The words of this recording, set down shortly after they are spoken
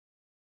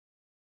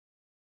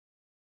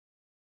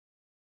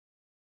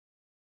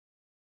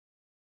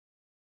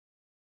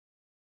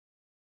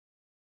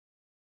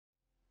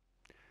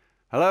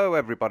Hello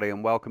everybody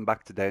and welcome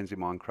back to DOWNESI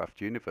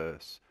Minecraft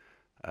Universe.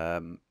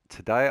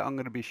 Today I'm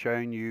going to be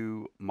showing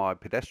you my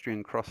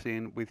pedestrian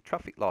crossing with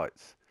traffic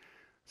lights.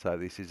 So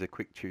this is a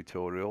quick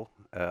tutorial.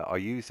 I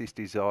use this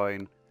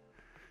design,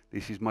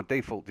 this is my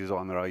default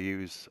design that I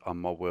use on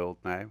my world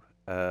now.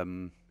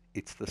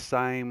 It's the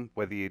same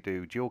whether you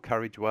do dual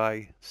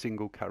carriageway,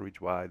 single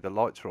carriageway, the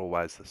lights are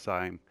always the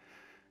same.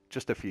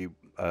 Just a few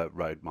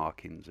road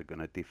markings are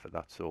going to differ,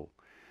 that's all.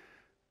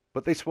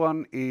 But this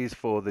one is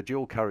for the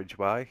dual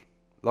carriageway.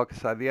 Like I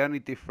say, the only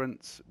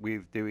difference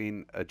with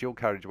doing a dual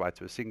carriageway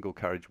to a single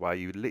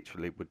carriageway, you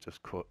literally would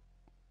just cut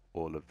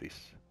all of this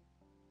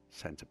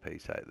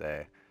centerpiece out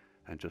there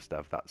and just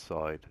have that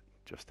side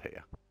just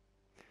here.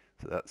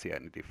 So that's the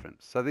only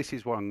difference. So this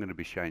is what I'm going to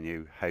be showing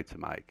you how to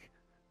make.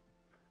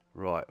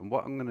 Right, and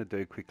what I'm going to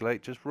do quickly,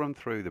 just run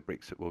through the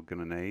bricks that we're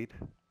going to need.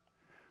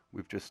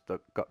 We've just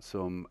got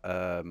some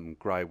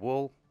grey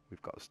wool,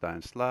 we've got a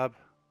stone slab,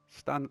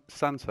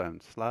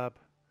 sandstone slab,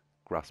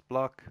 grass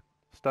block,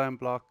 stone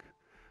block,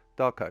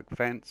 dark oak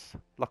fence,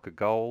 block of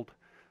gold,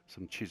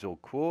 some chiseled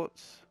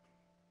quartz,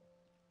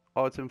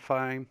 item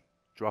frame,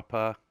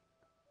 dropper,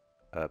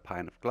 a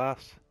pane of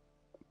glass,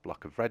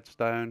 block of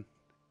redstone,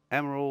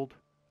 emerald,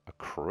 a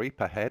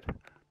creeper head.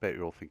 Bet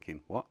you're all thinking,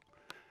 what?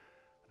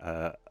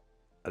 A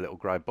little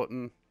grey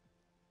button,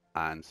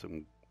 and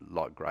some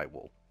light grey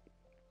wool.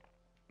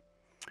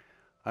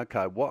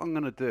 Okay, what I'm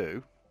going to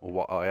do, or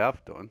what I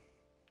have done,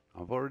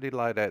 I've already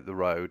laid out the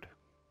road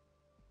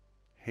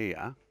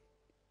here.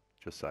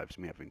 Just saves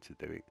me having to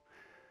do it.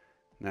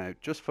 Now,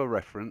 just for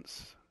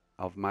reference,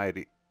 I've made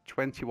it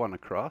 21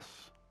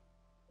 across,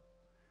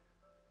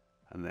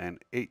 and then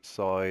each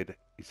side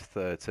is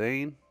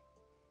 13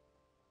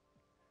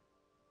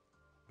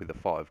 with a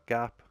 5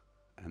 gap,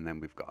 and then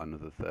we've got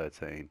another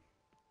 13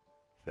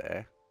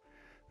 there.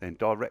 Then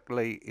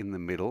directly in the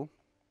middle,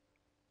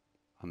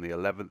 on the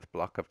 11th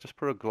block, I've just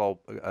put a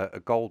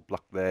gold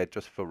block there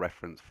just for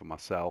reference for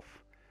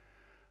myself,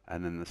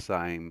 and then the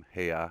same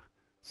here.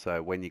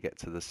 So when you get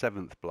to the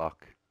 7th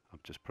block,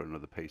 I've just put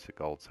another piece of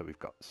gold, so we've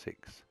got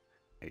 6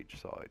 each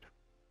side.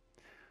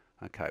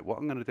 Okay, what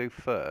I'm going to do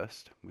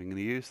first, we're going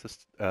to use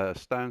the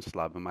stone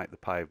slab and make the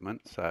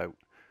pavement. So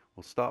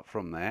we'll start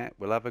from there.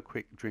 We'll have a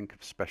quick drink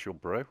of special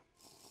brew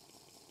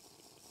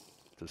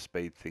to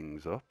speed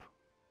things up.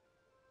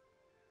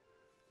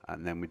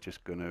 And then we're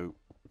just going to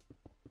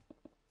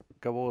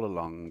go all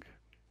along,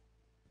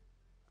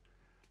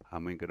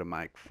 and we're going to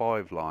make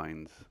 5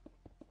 lines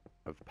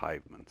of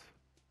pavement.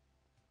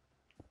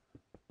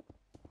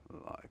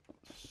 Like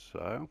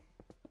so.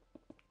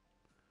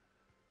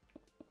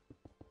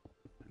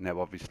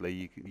 Now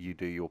obviously you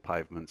do your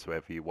pavements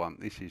however you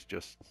want. This is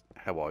just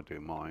how I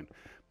do mine.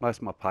 Most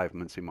of my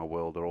pavements in my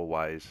world are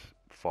always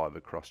 5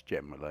 across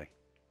generally.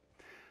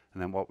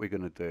 And then what we're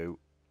going to do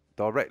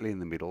directly in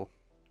the middle,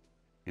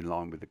 in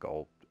line with the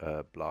gold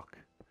block,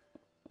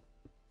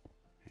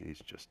 is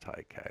just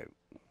take out.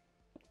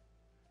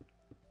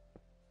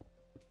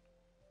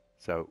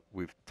 So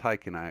we've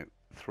taken out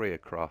 3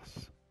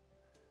 across,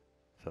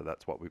 so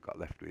that's what we've got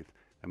left with.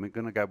 And we're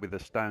going to go with a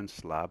stone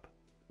slab.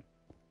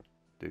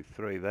 Do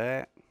 3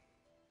 there,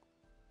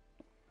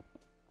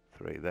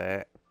 3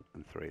 there,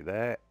 and 3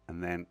 there,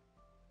 and then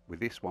with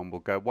this one we'll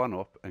go 1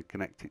 up and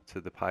connect it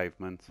to the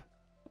pavement.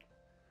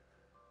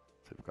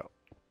 So we've got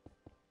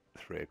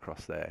 3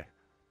 across there,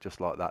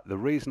 just like that. The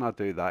reason I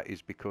do that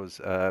is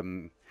because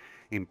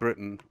in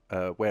Britain,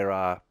 where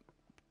our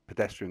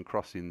pedestrian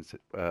crossings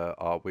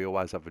are, we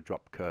always have a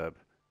drop curb,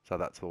 so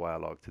that's the way I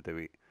like to do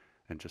it,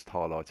 and just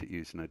highlight it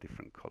using a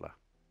different colour.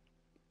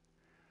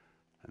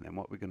 And then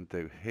what we're going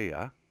to do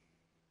here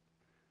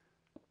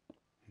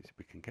is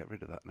we can get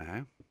rid of that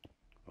now.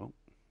 Oh.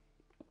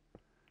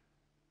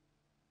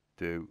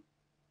 Do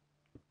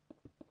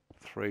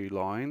 3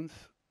 lines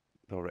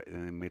directly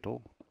in the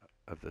middle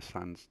of the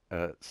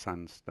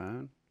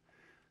sandstone,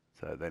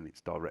 so then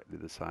it's directly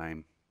the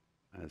same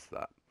as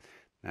that.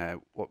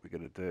 Now what we're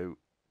going to do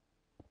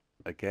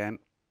again,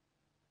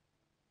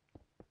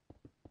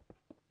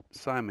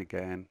 same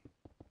again,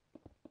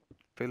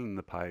 fill in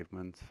the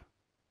pavement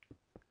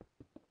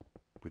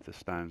with the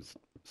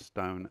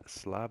stone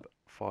slab,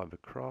 5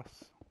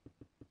 across.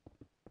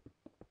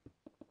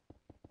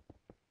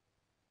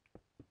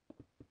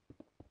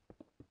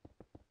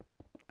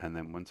 And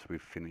then once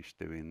we've finished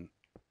doing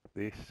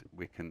this,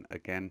 we can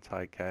again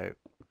take out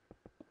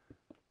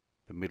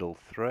the middle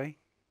 3.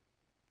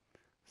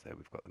 So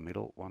we've got the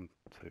middle 1,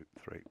 2,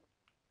 3,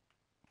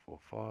 4,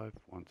 5.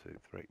 1, 2,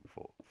 3,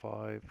 4,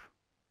 5.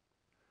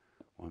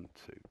 1,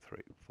 2, 3,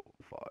 4,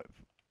 5.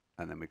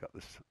 And then we've got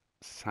this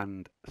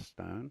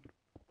sandstone.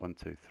 1,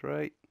 2,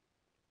 3.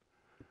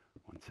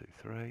 1, 2,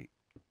 3.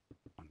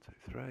 1,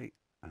 2, 3.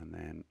 And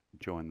then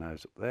join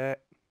those up there.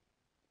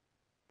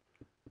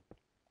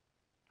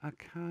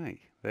 Okay,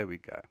 there we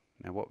go.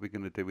 Now what we're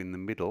going to do in the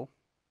middle,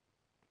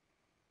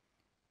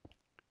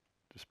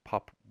 just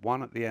pop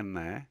 1 at the end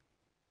there,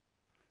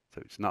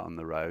 so it's not on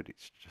the road,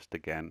 it's just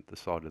again the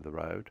side of the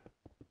road.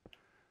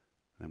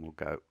 Then we'll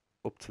go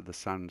up to the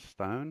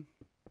sandstone,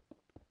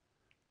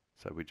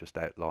 So we're just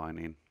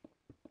outlining,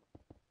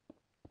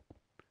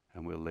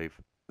 and we'll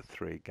leave the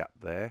 3 gap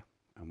there,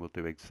 and we'll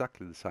do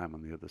exactly the same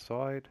on the other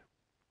side.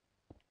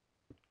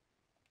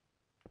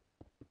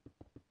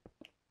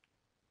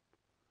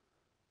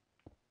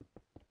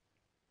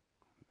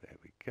 There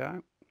we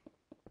go.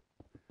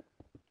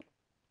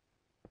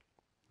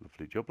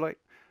 Lovely jubbly.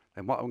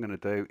 Then what I'm going to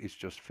do is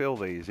just fill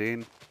these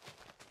in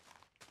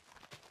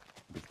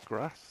with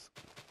grass.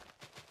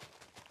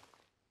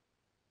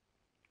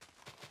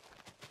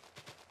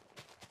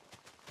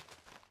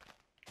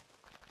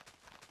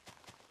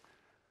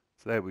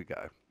 So there we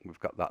go. We've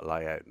got that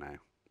layout now.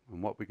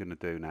 And what we're going to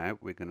do now,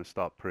 we're going to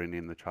start putting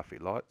in the traffic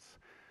lights.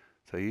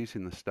 So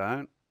using the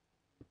stone,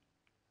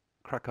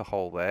 crack a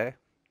hole there,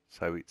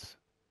 so it's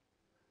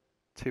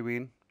 2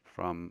 in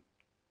from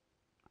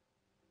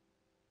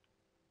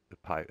the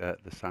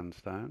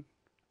sandstone,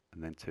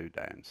 and then 2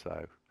 down.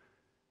 So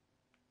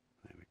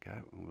there we go,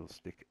 and we'll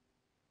stick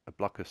a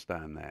block of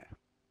stone there,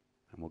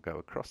 and we'll go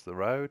across the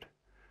road,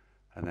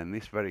 and then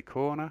this very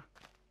corner,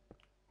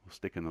 we'll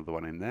stick another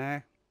one in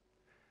there.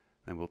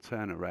 Then we'll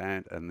turn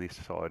around, and this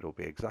side will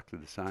be exactly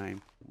the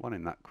same. 1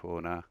 in that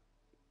corner,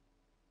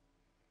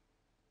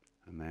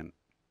 and then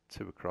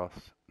 2 across,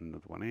 another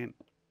one in,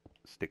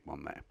 stick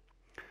 1 there.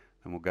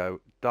 Then we'll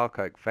go dark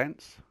oak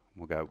fence,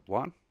 we'll go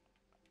 1,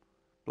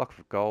 block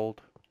of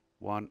gold,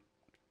 1,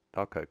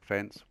 dark oak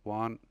fence,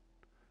 1,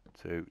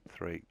 2,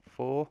 3,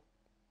 4.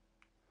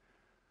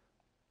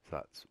 So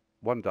that's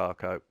 1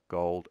 dark oak,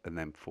 gold, and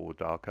then 4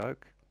 dark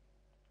oak.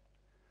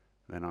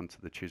 Then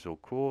onto the chisel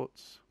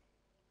quartz.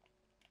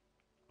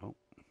 Oh,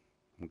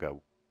 we'll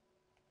go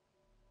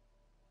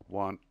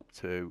 1,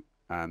 2,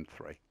 and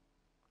 3.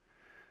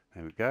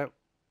 There we go.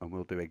 And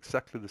we'll do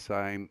exactly the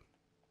same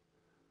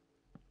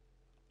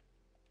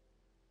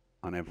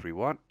on every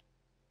one.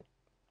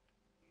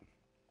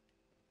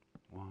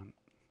 1,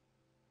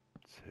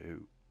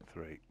 2,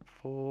 3,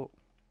 4.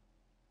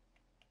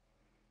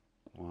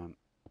 1,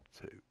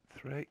 2,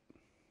 3.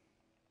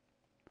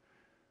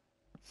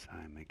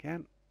 Same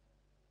again.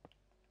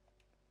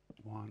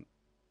 1,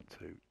 2,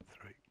 3,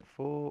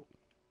 4.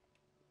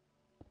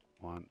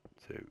 1,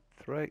 2,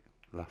 3.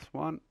 Last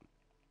one.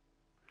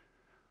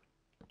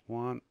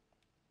 1,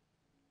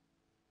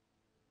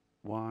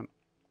 1,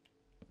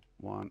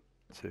 1,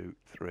 2,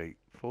 3,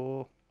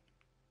 4.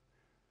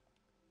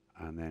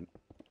 And then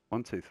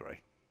 1, 2,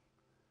 3.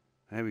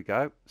 There we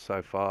go.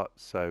 So far,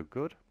 so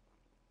good.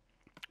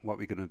 What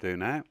we're going to do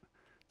now,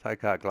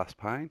 take our glass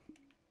pane,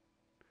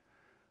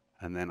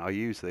 and then I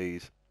use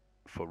these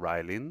for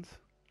railings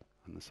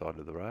on the side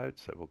of the road.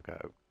 So we'll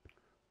go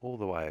all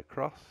the way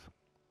across.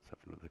 Let's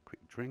have another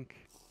quick drink.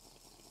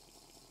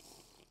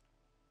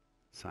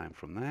 Same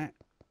from there.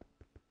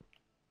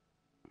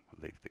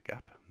 We'll leave the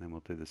gap, and then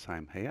we'll do the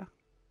same here.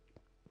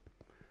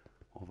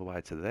 All the way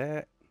to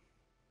there.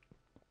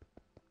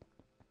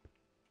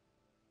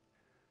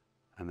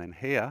 And then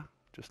here,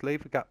 just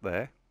leave a gap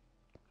there.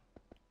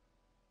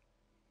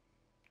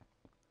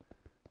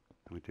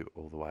 And we do it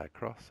all the way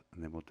across,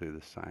 and then we'll do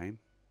the same.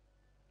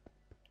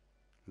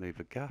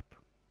 Leave a gap.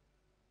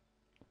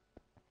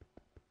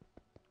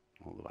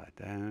 All the way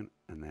down,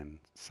 and then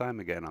same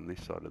again on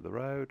this side of the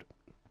road.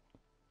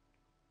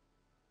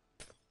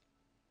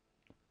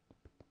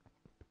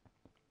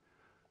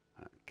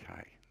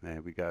 Okay,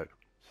 there we go.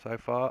 So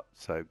far,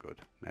 so good.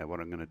 Now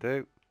what I'm going to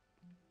do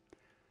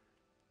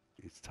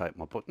is take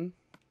my button,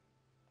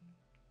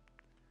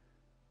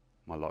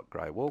 my light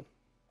grey wool,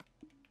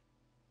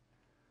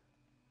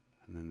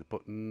 and then the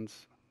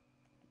buttons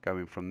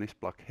going from this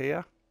block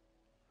here.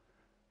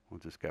 We'll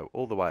just go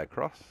all the way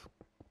across,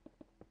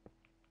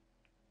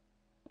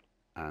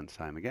 and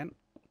same again,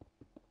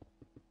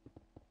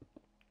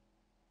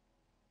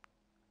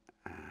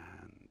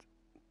 and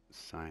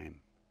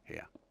same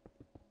here.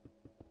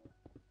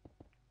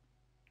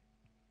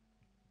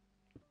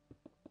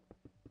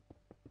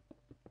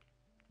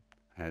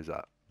 How's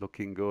that?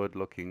 Looking good,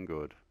 looking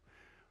good.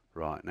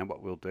 Right, now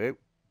what we'll do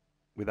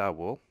with our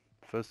wool,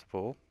 first of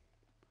all,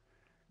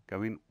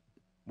 go in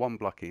 1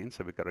 block in,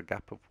 so we've got a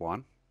gap of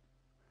 1.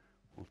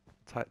 We'll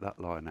take that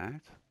line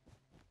out,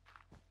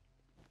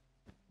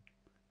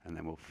 and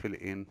then we'll fill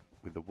it in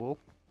with the wool,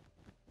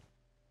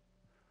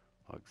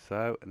 like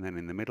so, and then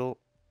in the middle,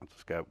 I'll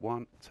just go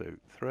 1, 2,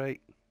 3.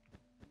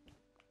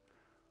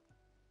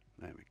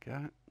 There we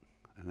go.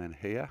 And then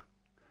here,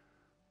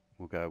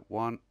 we'll go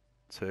 1,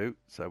 2,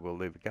 so we'll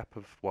leave a gap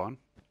of 1,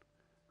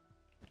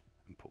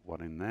 and put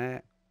 1 in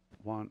there,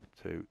 1,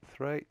 2,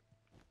 3.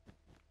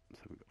 So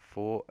we've got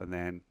 4, and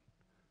then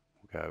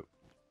we'll go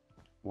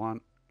 1,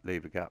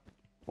 leave a gap,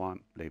 1,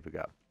 leave a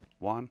gap,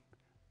 1.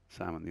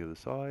 Same on the other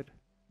side.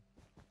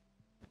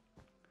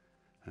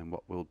 And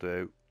what we'll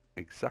do,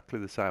 exactly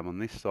the same on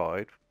this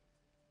side,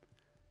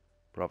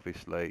 but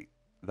obviously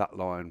that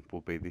line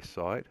will be this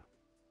side.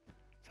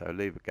 So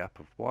leave a gap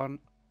of 1,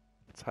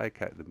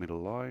 take out the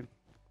middle line,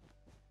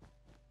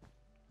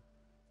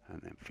 and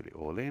then fill it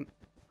all in.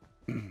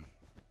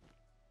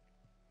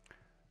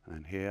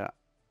 And here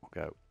we'll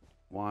go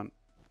 1,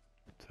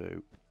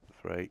 2,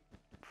 3,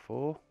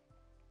 4.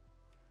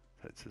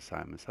 So it's the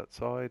same as that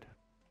side.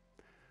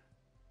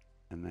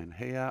 And then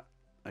here,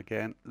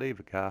 again, leave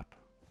a gap.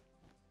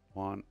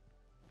 1.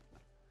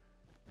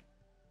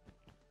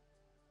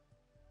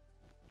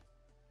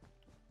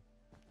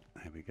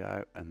 There we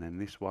go. And then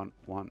this one,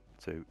 1,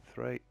 2,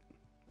 3.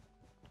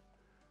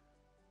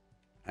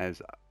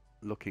 As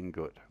looking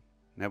good.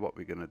 Now what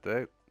we're going to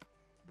do,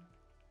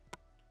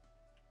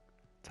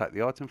 take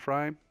the item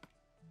frame,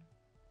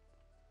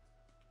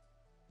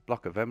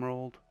 block of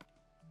emerald,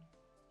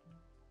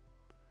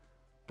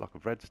 block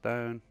of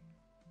redstone,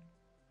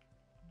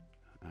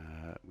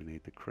 we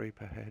need the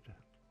creeper head.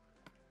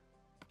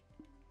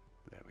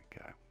 There we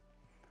go.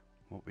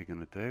 What we're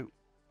going to do,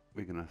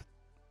 we're going to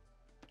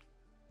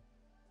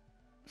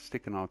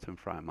stick an item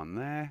frame on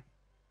there,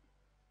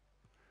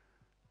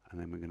 and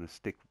then we're going to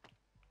stick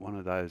one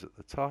of those at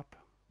the top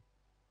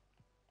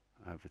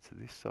over to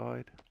this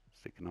side,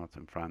 stick an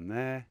item frame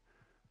there,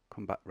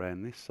 come back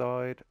round this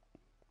side,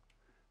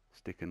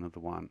 stick another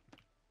one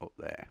up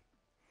there.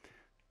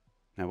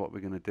 Now what we're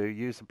going to do,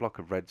 use a block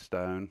of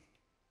redstone,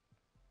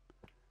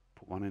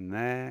 put one in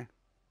there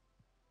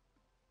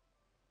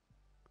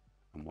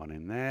and one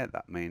in there.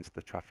 That means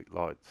the traffic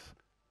lights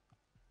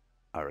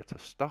are at a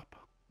stop.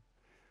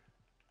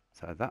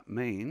 So that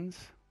means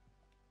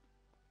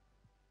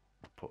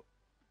put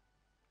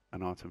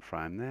an item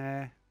frame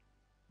there,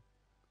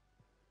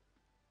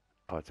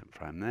 item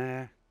frame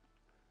there,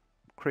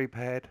 creeper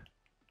head,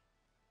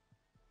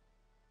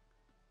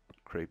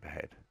 creeper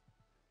head.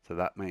 So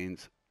that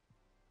means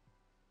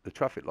the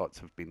traffic lights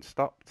have been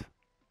stopped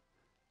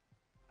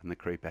and the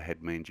creeper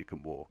head means you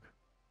can walk.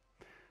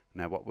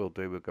 Now what we'll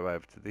do, we'll go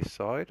over to this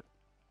side.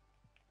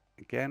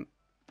 Again,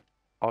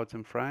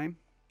 item frame.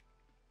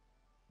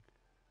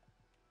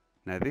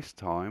 Now this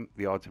time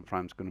the item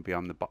frame is going to be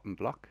on the bottom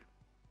block.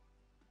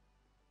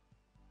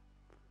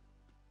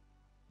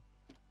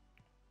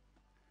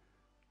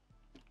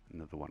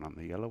 Another one on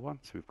the yellow one.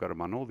 So we've got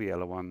them on all the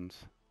yellow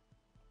ones.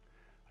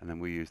 And then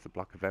we use the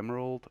block of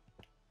emerald.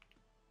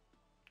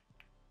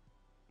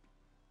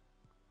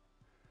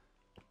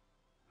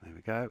 There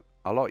we go.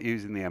 I like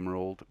using the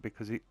emerald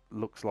because it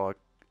looks like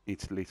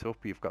it's lit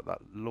up. You've got that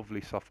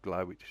lovely soft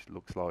glow which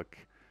looks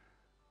like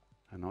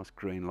a nice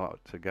green light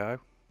to go.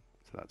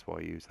 So that's why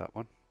I use that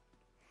one.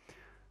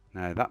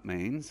 Now that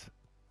means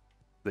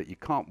that you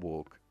can't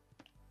walk.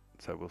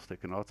 So we'll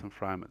stick an item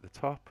frame at the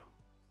top.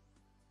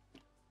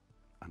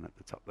 And at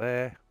the top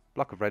there,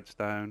 block of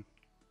redstone.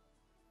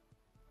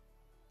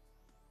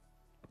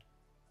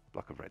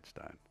 Block of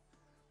redstone.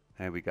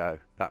 There we go.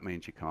 That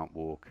means you can't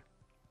walk.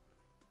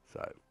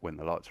 So when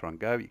the lights are on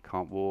go, you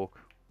can't walk.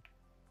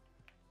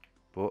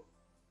 But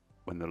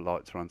when the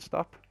lights are on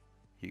stop,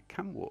 you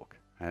can walk.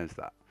 How's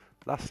that?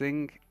 Last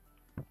thing,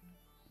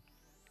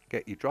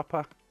 get your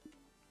dropper.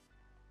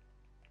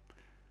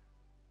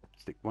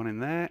 Stick one in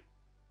there.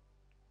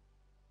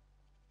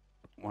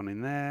 One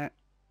in there.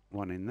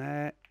 One in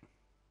there.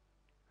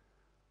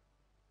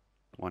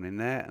 One in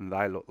there, and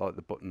they look like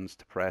the buttons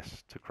to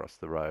press to cross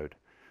the road.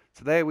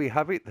 So there we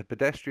have it, the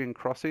pedestrian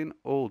crossing,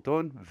 all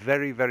done.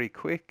 Very, very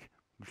quick,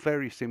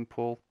 very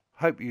simple.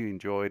 Hope you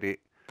enjoyed it,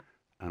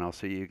 and I'll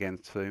see you again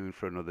soon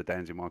for another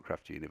DOWNESI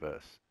Minecraft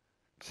Universe.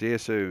 See you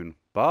soon.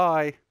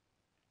 Bye.